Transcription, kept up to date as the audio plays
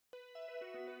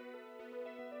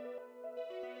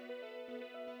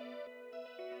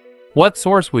What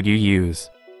source would you use?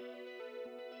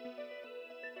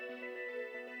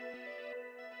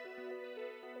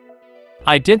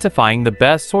 Identifying the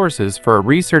best sources for a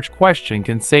research question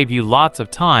can save you lots of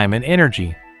time and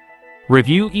energy.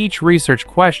 Review each research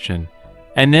question,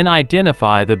 and then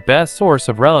identify the best source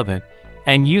of relevant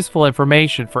and useful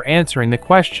information for answering the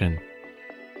question.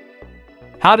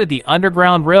 How did the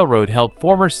Underground Railroad help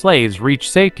former slaves reach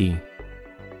safety?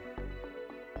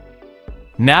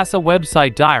 NASA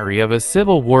website Diary of a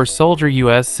Civil War Soldier,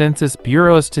 U.S. Census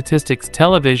Bureau of Statistics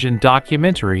television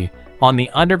documentary on the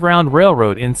Underground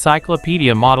Railroad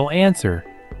Encyclopedia Model Answer.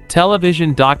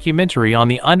 Television documentary on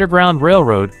the Underground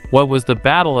Railroad. What was the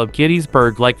Battle of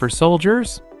Gettysburg like for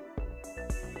soldiers?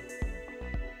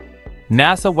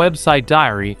 NASA website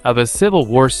Diary of a Civil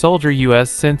War Soldier,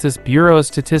 U.S. Census Bureau of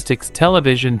Statistics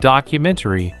television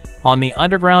documentary on the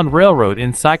Underground Railroad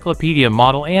Encyclopedia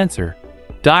Model Answer.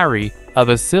 Diary of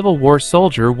a Civil War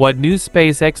Soldier. What new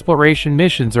space exploration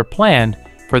missions are planned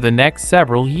for the next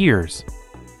several years?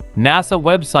 NASA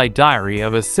website Diary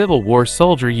of a Civil War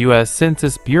Soldier, U.S.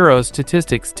 Census Bureau of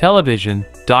Statistics television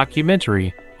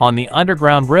documentary on the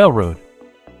Underground Railroad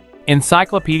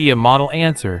Encyclopedia Model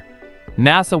Answer.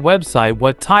 NASA website.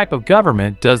 What type of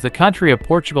government does the country of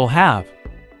Portugal have?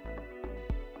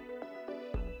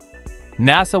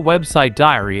 NASA website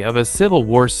Diary of a Civil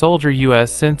War Soldier,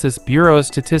 U.S. Census Bureau of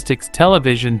Statistics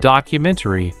television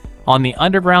documentary on the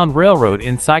Underground Railroad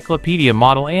Encyclopedia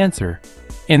Model Answer.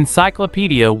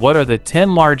 Encyclopedia. What are the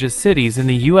 10 largest cities in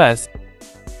the U.S.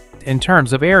 in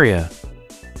terms of area?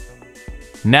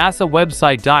 NASA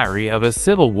website Diary of a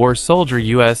Civil War Soldier,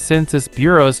 U.S. Census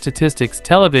Bureau of Statistics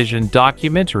television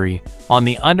documentary on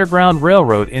the Underground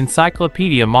Railroad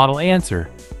Encyclopedia Model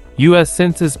Answer. U.S.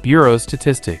 Census Bureau of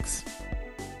Statistics.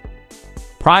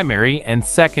 Primary and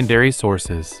secondary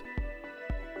sources.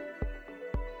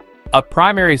 A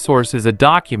primary source is a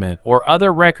document or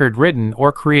other record written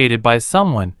or created by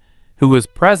someone who was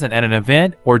present at an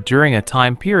event or during a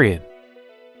time period.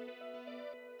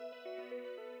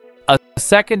 A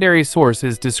secondary source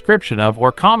is description of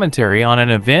or commentary on an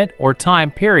event or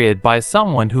time period by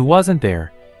someone who wasn't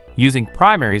there, using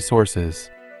primary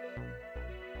sources.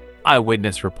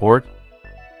 Eyewitness report.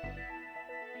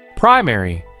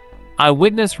 Primary.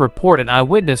 Eyewitness report. An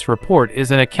eyewitness report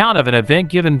is an account of an event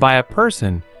given by a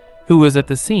person who was at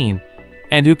the scene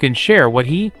and who can share what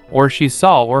he or she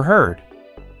saw or heard.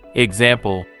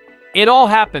 Example: it all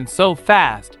happened so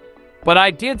fast, but I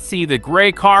did see the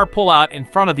gray car pull out in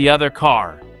front of the other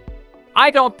car. I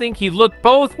don't think he looked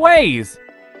both ways.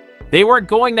 They weren't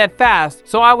going that fast,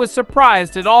 so I was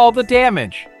surprised at all the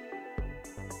damage.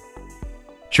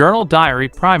 Journal diary.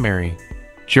 Primary.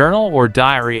 Journal or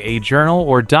diary. A journal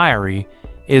or diary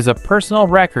is a personal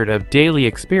record of daily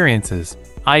experiences,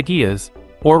 ideas,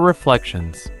 or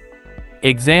reflections.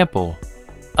 Example: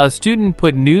 a student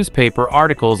put newspaper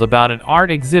articles about an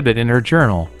art exhibit in her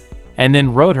journal, and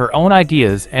then wrote her own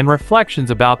ideas and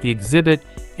reflections about the exhibit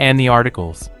and the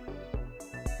articles.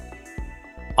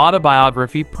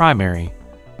 Autobiography. Primary.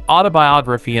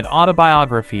 Autobiography. An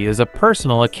autobiography is a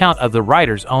personal account of the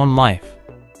writer's own life.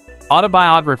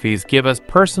 Autobiographies give us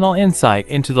personal insight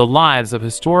into the lives of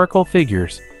historical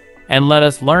figures and let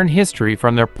us learn history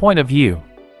from their point of view.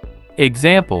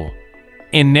 Example: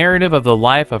 in Narrative of the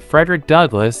Life of Frederick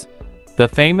Douglass, the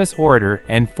famous orator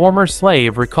and former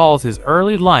slave recalls his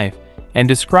early life and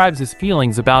describes his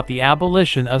feelings about the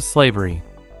abolition of slavery.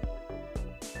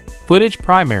 Footage.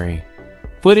 Primary.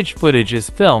 Footage is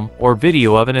film or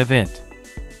video of an event.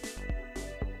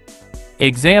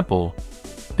 Example: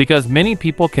 because many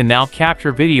people can now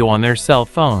capture video on their cell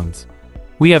phones,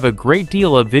 we have a great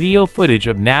deal of video footage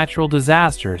of natural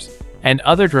disasters and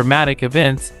other dramatic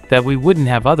events that we wouldn't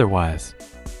have otherwise.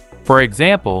 For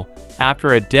example,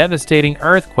 after a devastating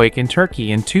earthquake in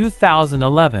Turkey in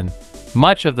 2011,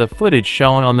 much of the footage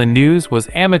shown on the news was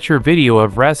amateur video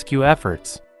of rescue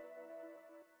efforts.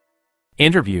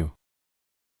 Interview.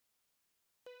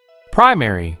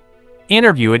 Primary.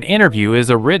 Interview. An interview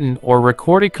is a written or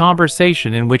recorded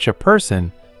conversation in which a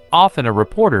person, often a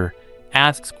reporter,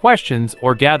 asks questions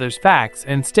or gathers facts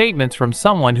and statements from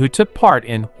someone who took part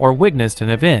in or witnessed an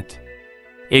event.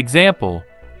 Example: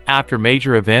 after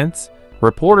major events,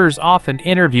 reporters often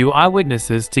interview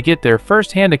eyewitnesses to get their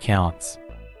first-hand accounts.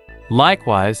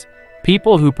 Likewise,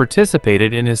 people who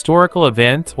participated in historical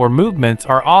events or movements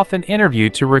are often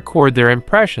interviewed to record their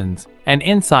impressions and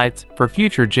insights for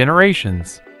future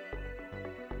generations.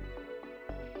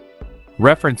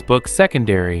 Reference book.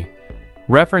 Secondary.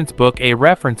 Reference book. A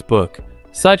reference book,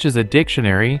 such as a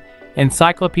dictionary,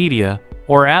 encyclopedia,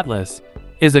 or atlas,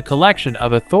 is a collection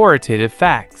of authoritative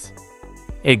facts.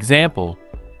 Example: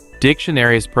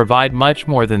 Dictionaries provide much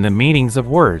more than the meanings of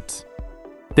words.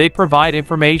 They provide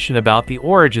information about the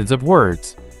origins of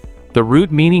words, the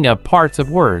root meaning of parts of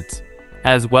words,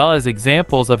 as well as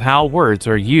examples of how words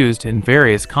are used in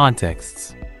various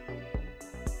contexts.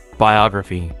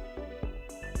 Biography.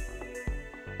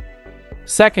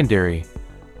 Secondary.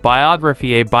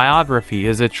 Biography. A biography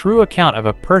is a true account of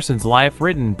a person's life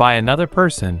written by another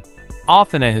person,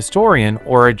 often a historian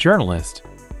or a journalist.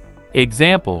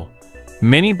 Example: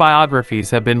 many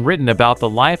biographies have been written about the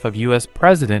life of U.S.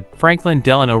 President Franklin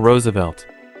Delano Roosevelt.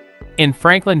 In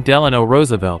Franklin Delano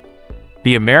Roosevelt,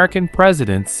 The American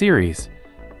Presidents series,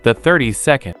 the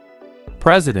 32nd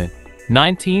President,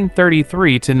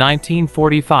 1933 to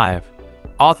 1945,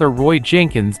 author Roy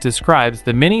Jenkins describes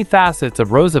the many facets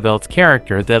of Roosevelt's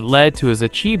character that led to his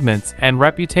achievements and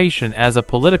reputation as a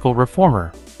political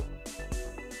reformer.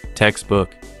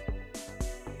 Textbook.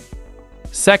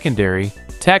 Secondary.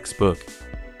 Textbook.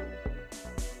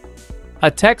 A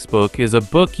textbook is a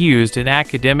book used in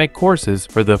academic courses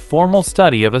for the formal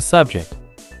study of a subject.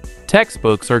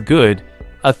 Textbooks are good,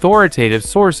 authoritative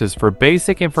sources for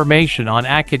basic information on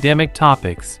academic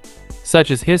topics, such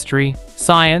as history,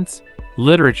 science,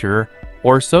 literature,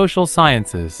 or social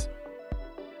sciences.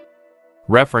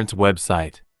 Reference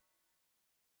website.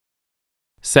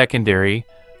 Secondary.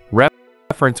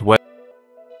 Reference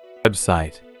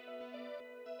website.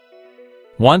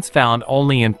 Once found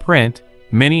only in print,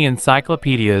 many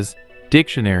encyclopedias,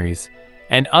 dictionaries,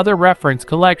 and other reference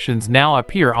collections now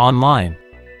appear online.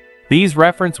 These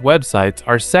reference websites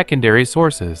are secondary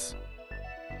sources.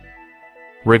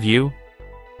 Review.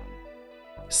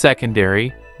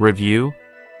 Secondary. Review.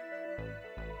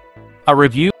 A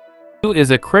review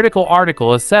is a critical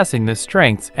article assessing the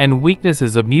strengths and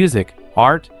weaknesses of music,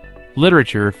 art,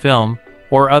 literature, film,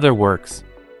 or other works.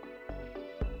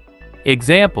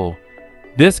 Example: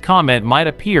 this comment might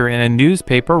appear in a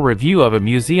newspaper review of a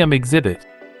museum exhibit.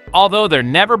 Although their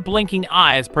never-blinking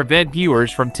eyes prevent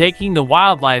viewers from taking the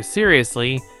wildlife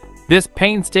seriously, this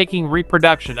painstaking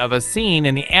reproduction of a scene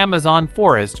in the Amazon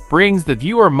forest brings the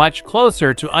viewer much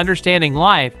closer to understanding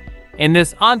life in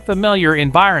this unfamiliar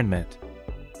environment.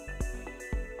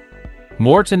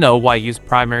 More to know why use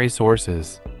primary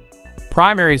sources.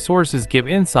 Primary sources give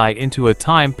insight into a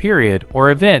time period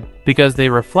or event because they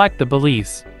reflect the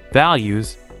beliefs,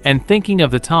 values, and thinking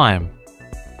of the time.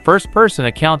 First-person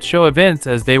accounts show events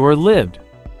as they were lived.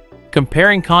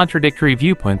 Comparing contradictory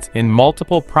viewpoints in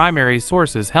multiple primary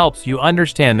sources helps you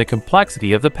understand the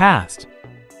complexity of the past.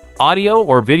 Audio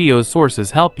or video sources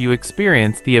help you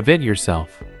experience the event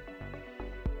yourself.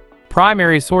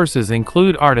 Primary sources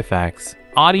include artifacts,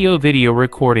 audio-video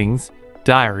recordings,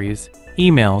 diaries,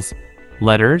 emails,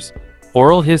 letters,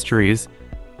 oral histories,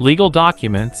 legal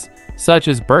documents, such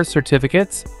as birth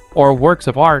certificates, or works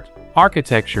of art,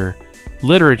 architecture,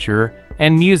 literature,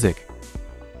 and music.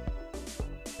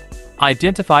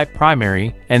 Identify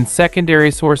primary and secondary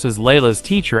sources. Layla's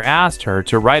teacher asked her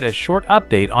to write a short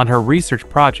update on her research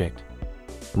project.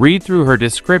 Read through her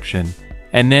description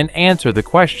and then answer the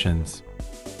questions.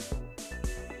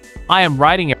 I am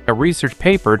writing a research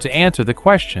paper to answer the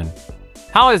question: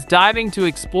 how has diving to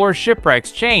explore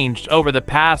shipwrecks changed over the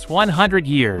past 100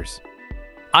 years?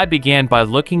 I began by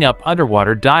looking up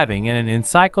underwater diving in an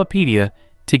encyclopedia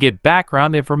to get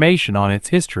background information on its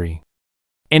history.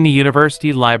 In the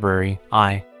university library,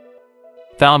 I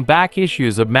found back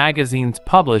issues of magazines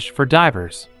published for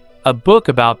divers, a book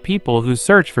about people who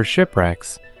search for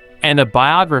shipwrecks, and a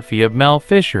biography of Mel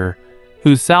Fisher,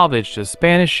 who salvaged a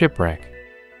Spanish shipwreck.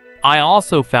 I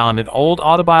also found an old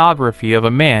autobiography of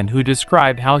a man who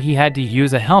described how he had to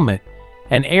use a helmet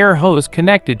and air hose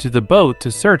connected to the boat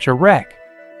to search a wreck.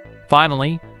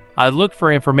 Finally, I looked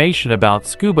for information about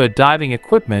scuba diving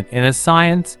equipment in a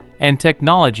science and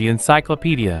technology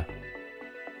encyclopedia.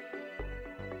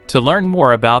 To learn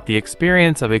more about the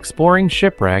experience of exploring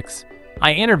shipwrecks,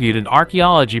 I interviewed an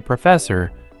archaeology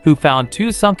professor who found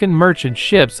 2 sunken merchant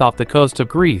ships off the coast of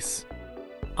Greece.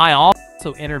 I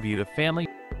also interviewed a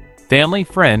family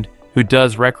friend who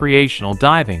does recreational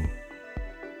diving.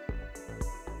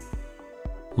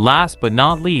 Last but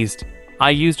not least, I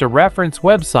used a reference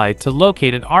website to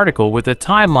locate an article with a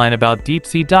timeline about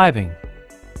deep-sea diving.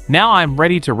 Now I'm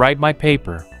ready to write my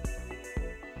paper.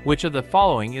 Which of the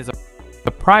following is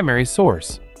a primary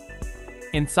source?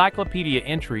 Encyclopedia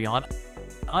entry on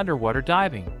underwater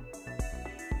diving.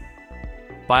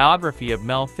 Biography of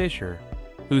Mel Fisher,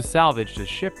 who salvaged a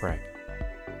shipwreck.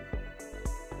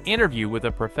 Interview with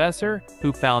a professor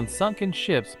who found sunken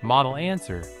ships. Model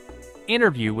answer.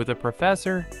 Interview with a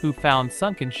professor who found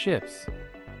sunken ships.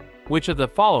 Which of the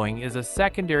following is a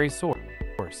secondary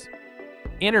source?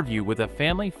 Interview with a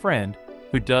family friend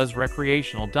who does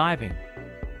recreational diving.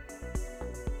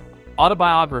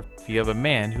 Autobiography of a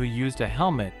man who used a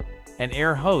helmet and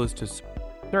air hose to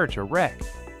search a wreck.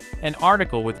 An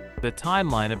article with the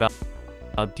timeline about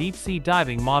a deep-sea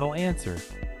diving model answer.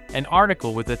 An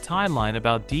article with a timeline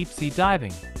about deep-sea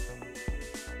diving.